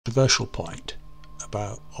controversial point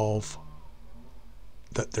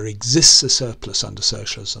that there exists a surplus under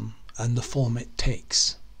socialism and the form it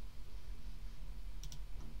takes.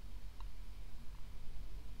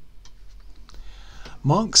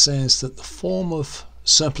 Marx says that the form of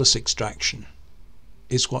surplus extraction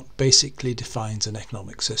is what basically defines an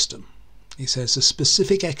economic system. He says a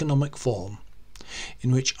specific economic form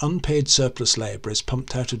in which unpaid surplus labour is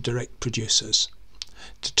pumped out of direct producers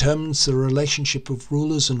determines the relationship of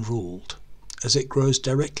rulers and ruled as it grows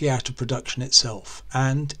directly out of production itself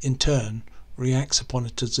and, in turn, reacts upon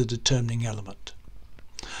it as a determining element.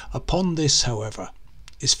 Upon this, however,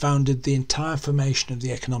 is founded the entire formation of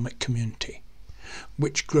the economic community,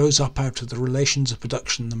 which grows up out of the relations of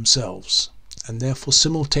production themselves, and therefore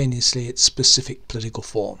simultaneously its specific political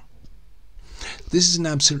form. This is an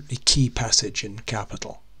absolutely key passage in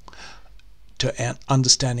Capital to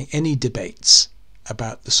understanding any debates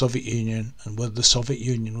about the Soviet Union and whether the Soviet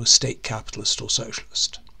Union was state capitalist or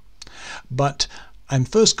socialist. But I'm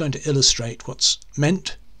first going to illustrate what's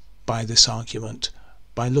meant by this argument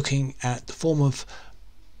by looking at the form of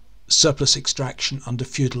surplus extraction under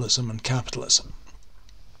feudalism and capitalism.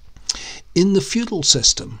 In the feudal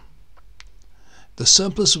system, the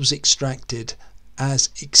surplus was extracted as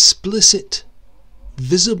explicit,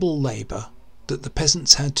 visible labour that the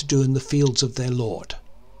peasants had to do in the fields of their lord.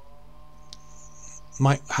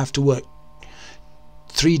 Might have to work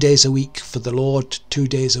 3 days a week for the lord, 2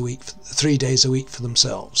 days a week, 3 days a week for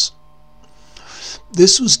themselves.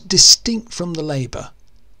 This was distinct from the labour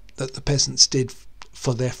that the peasants did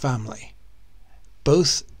for their family,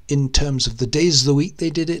 both in terms of the days of the week they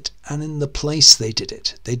did it and in the place they did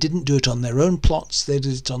it. They didn't do it on their own plots, they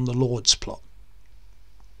did it on the lord's plot.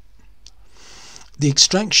 The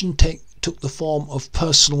extraction took the form of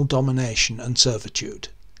personal domination and servitude.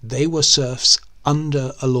 They were serfs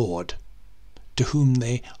under a lord to whom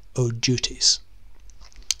they owed duties.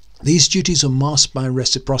 These duties are masked by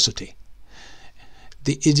reciprocity.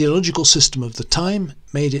 The ideological system of the time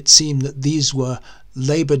made it seem that these were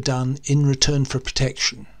labour done in return for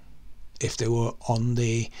protection, if they were on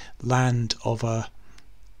the land of a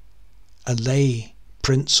lay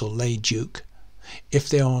prince or lay duke. If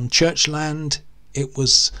they are on church land, it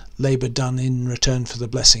was labour done in return for the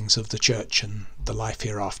blessings of the church and the life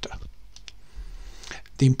hereafter.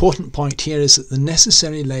 The important point here is that the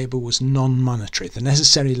necessary labour was non-monetary. The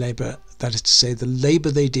necessary labour, that is to say, the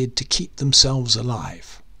labour they did to keep themselves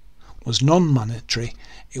alive, was non-monetary.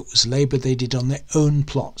 It was labour they did on their own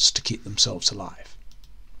plots to keep themselves alive.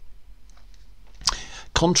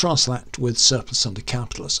 Contrast that with surplus under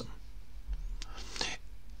capitalism.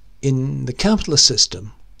 In the capitalist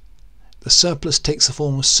system, the surplus takes the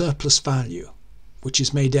form of surplus value, which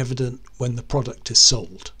is made evident when the product is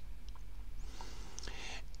sold.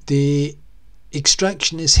 The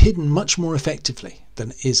extraction is hidden much more effectively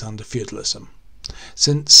than it is under feudalism,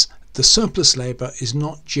 since the surplus labour is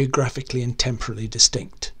not geographically and temporally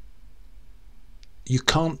distinct. You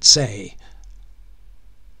can't say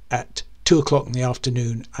at 2 o'clock in the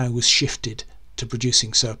afternoon I was shifted to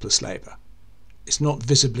producing surplus labour. It's not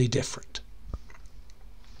visibly different.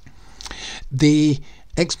 The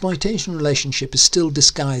exploitation relationship is still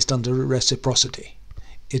disguised under reciprocity.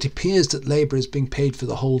 It appears that labour is being paid for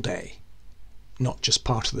the whole day, not just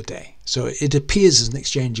part of the day. So it appears as an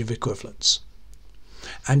exchange of equivalents.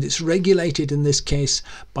 And it's regulated in this case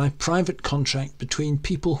by private contract between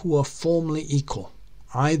people who are formally equal,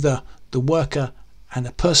 either the worker and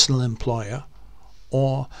a personal employer,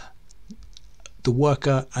 or the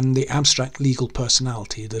worker and the abstract legal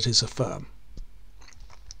personality that is a firm.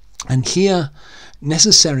 And here,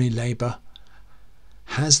 necessary labour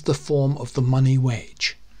has the form of the money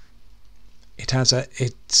wage.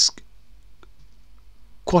 It's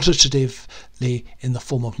quantitatively in the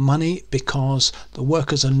form of money because the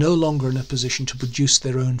workers are no longer in a position to produce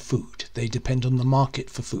their own food. They depend on the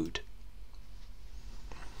market for food.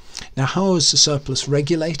 Now, how is the surplus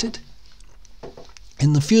regulated?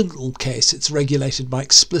 In the feudal case, it's regulated by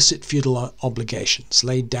explicit feudal obligations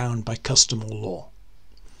laid down by custom or law.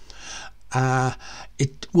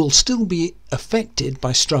 It will still be affected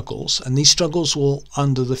by struggles, and these struggles will,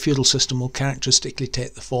 under the feudal system, will characteristically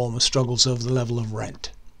take the form of struggles over the level of rent.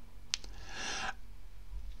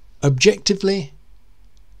 Objectively,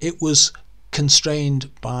 it was constrained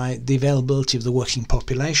by the availability of the working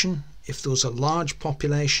population. If there was a large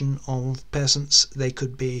population of peasants, they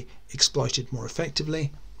could be exploited more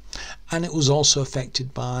effectively. And it was also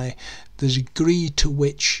affected by the degree to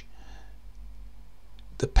which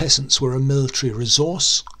the peasants were a military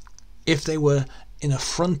resource. If they were in a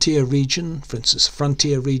frontier region, for instance,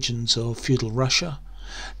 frontier regions of feudal Russia,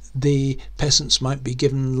 the peasants might be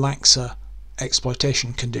given laxer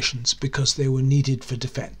exploitation conditions because they were needed for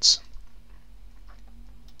defence.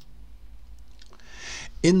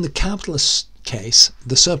 In the capitalist case,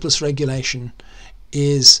 the surplus regulation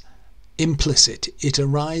is implicit. It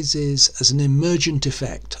arises as an emergent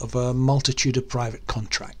effect of a multitude of private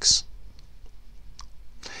contracts.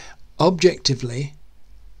 Objectively,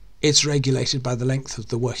 it's regulated by the length of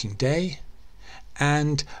the working day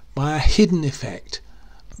and by a hidden effect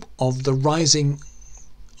of the rising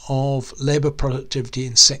of labour productivity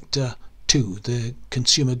in Sector 2, the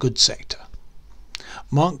consumer goods sector.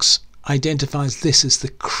 Marx identifies this as the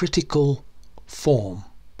critical form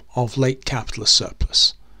of late capitalist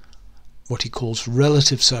surplus, what he calls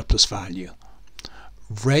relative surplus value.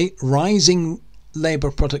 Rising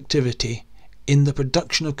labour productivity in the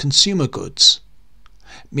production of consumer goods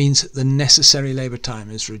means that the necessary labour time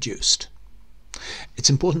is reduced. It's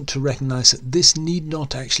important to recognise that this need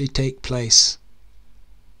not actually take place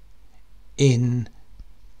in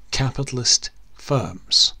capitalist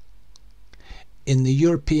firms. In the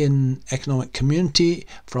European Economic Community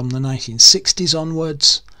from the 1960s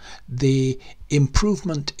onwards, the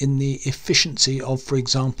improvement in the efficiency of, for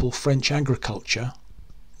example, French agriculture,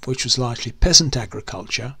 which was largely peasant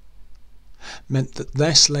agriculture, meant that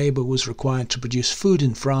less labour was required to produce food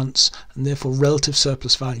in France, and therefore relative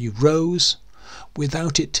surplus value rose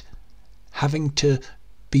without it having to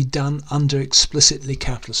be done under explicitly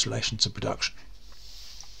capitalist relations of production.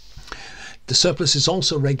 The surplus is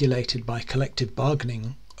also regulated by collective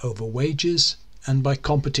bargaining over wages and by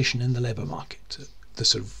competition in the labour market. The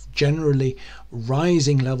sort of generally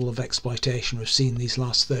rising level of exploitation we've seen these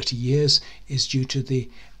last 30 years is due to the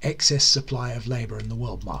excess supply of labour in the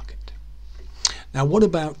world market. Now, what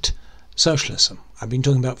about socialism? I've been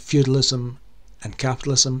talking about feudalism and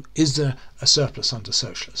capitalism. Is there a surplus under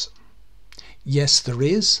socialism? Yes, there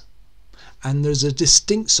is, and there's a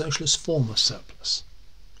distinct socialist form of surplus.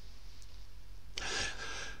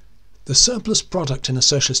 The surplus product in a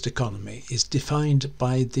socialist economy is defined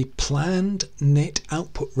by the planned net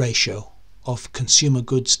output ratio of consumer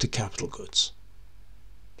goods to capital goods.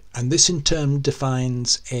 And this in turn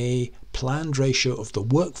defines a planned ratio of the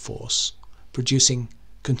workforce producing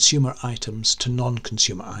consumer items to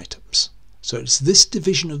non-consumer items. So it's this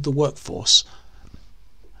division of the workforce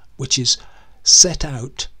which is set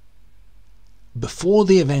out before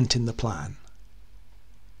the event in the plan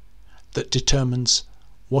that determines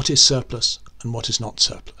what is surplus and what is not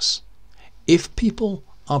surplus. If people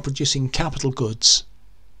are producing capital goods,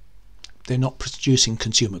 they're not producing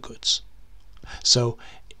consumer goods. So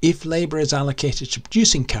if labour is allocated to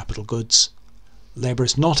producing capital goods, labour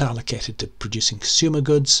is not allocated to producing consumer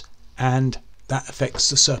goods, and that affects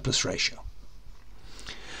the surplus ratio.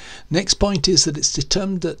 Next point is that it's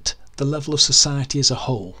determined at the level of society as a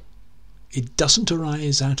whole. It doesn't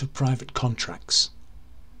arise out of private contracts.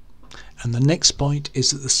 And the next point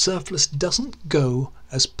is that the surplus doesn't go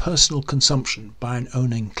as personal consumption by an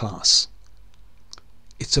owning class.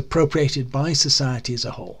 It's appropriated by society as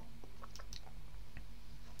a whole.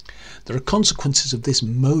 There are consequences of this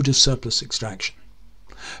mode of surplus extraction.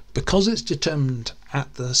 Because it's determined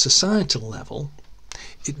at the societal level,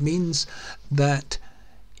 it means that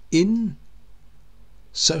in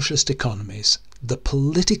socialist economies, the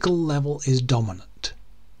political level is dominant.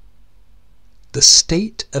 The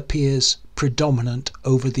state appears predominant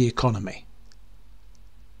over the economy.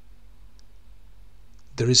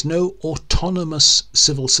 There is no autonomous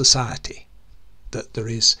civil society that there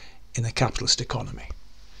is in a capitalist economy.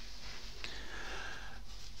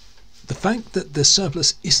 The fact that the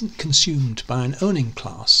surplus isn't consumed by an owning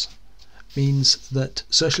class means that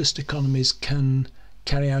socialist economies can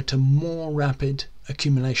carry out a more rapid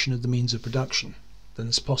accumulation of the means of production than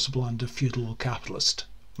is possible under feudal or capitalist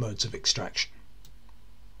modes of extraction.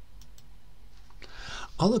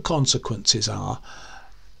 Other consequences are,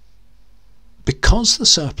 because the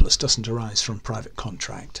surplus doesn't arise from private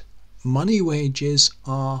contract, money wages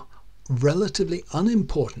are relatively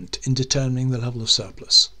unimportant in determining the level of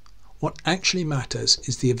surplus. What actually matters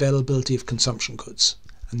is the availability of consumption goods,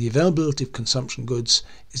 and the availability of consumption goods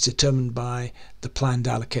is determined by the planned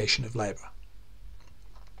allocation of labour.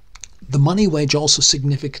 The money wage also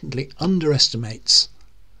significantly underestimates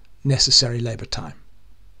necessary labour time,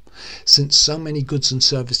 since so many goods and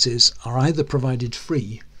services are either provided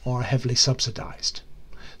free or are heavily subsidised.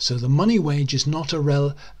 So the money wage is not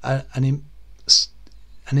an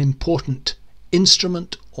important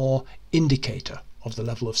instrument or indicator of the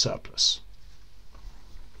level of surplus.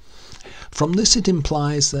 From this it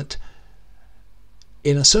implies that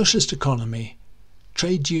in a socialist economy,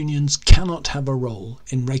 trade unions cannot have a role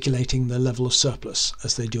in regulating the level of surplus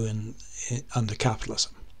as they do under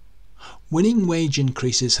capitalism. Winning wage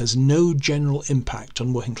increases has no general impact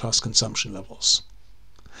on working class consumption levels,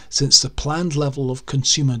 since the planned level of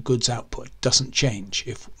consumer goods output doesn't change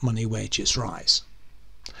if money wages rise.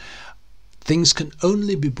 Things can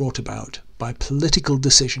only be brought about by political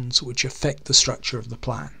decisions which affect the structure of the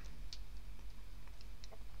plan.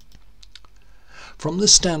 From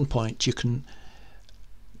this standpoint, you can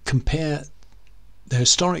compare the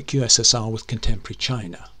historic USSR with contemporary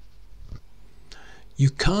China. You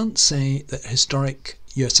can't say that historic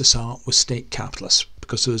USSR was state capitalist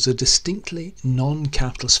because there was a distinctly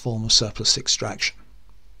non-capitalist form of surplus extraction.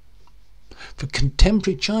 For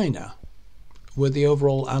contemporary China, where the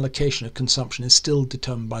overall allocation of consumption is still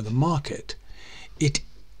determined by the market, it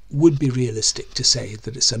would be realistic to say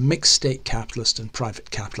that it's a mixed state capitalist and private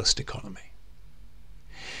capitalist economy.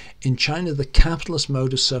 In China, the capitalist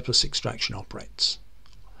mode of surplus extraction operates,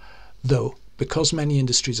 though because many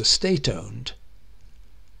industries are state-owned,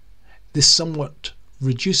 this somewhat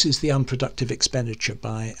reduces the unproductive expenditure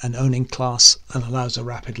by an owning class and allows a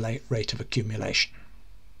rapid rate of accumulation.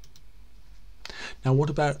 Now,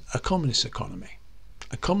 what about a communist economy?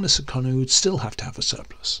 A communist economy would still have to have a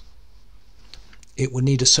surplus. It would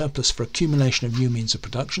need a surplus for accumulation of new means of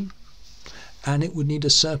production, and it would need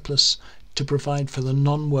a surplus to provide for the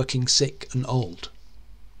non-working sick and old.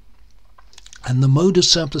 And the mode of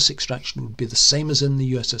surplus extraction would be the same as in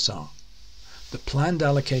the USSR, the planned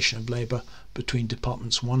allocation of labour between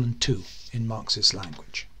departments 1 and 2 in Marxist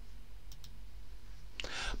language.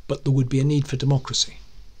 But there would be a need for democracy.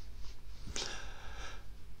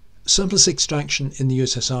 Surplus extraction in the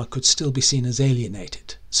USSR could still be seen as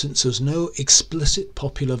alienated, since there's no explicit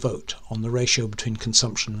popular vote on the ratio between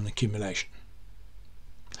consumption and accumulation.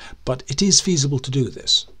 But it is feasible to do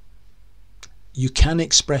this. You can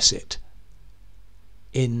express it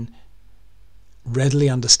in readily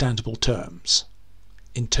understandable terms,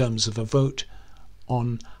 in terms of a vote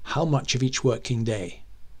on how much of each working day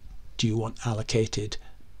do you want allocated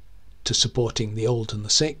to supporting the old and the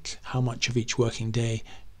sick, how much of each working day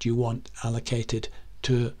do you want allocated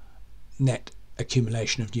to net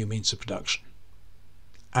accumulation of new means of production.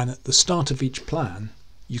 And at the start of each plan,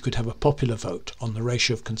 you could have a popular vote on the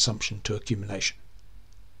ratio of consumption to accumulation.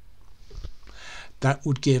 That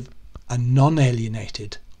would give a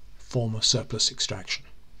non-alienated form of surplus extraction.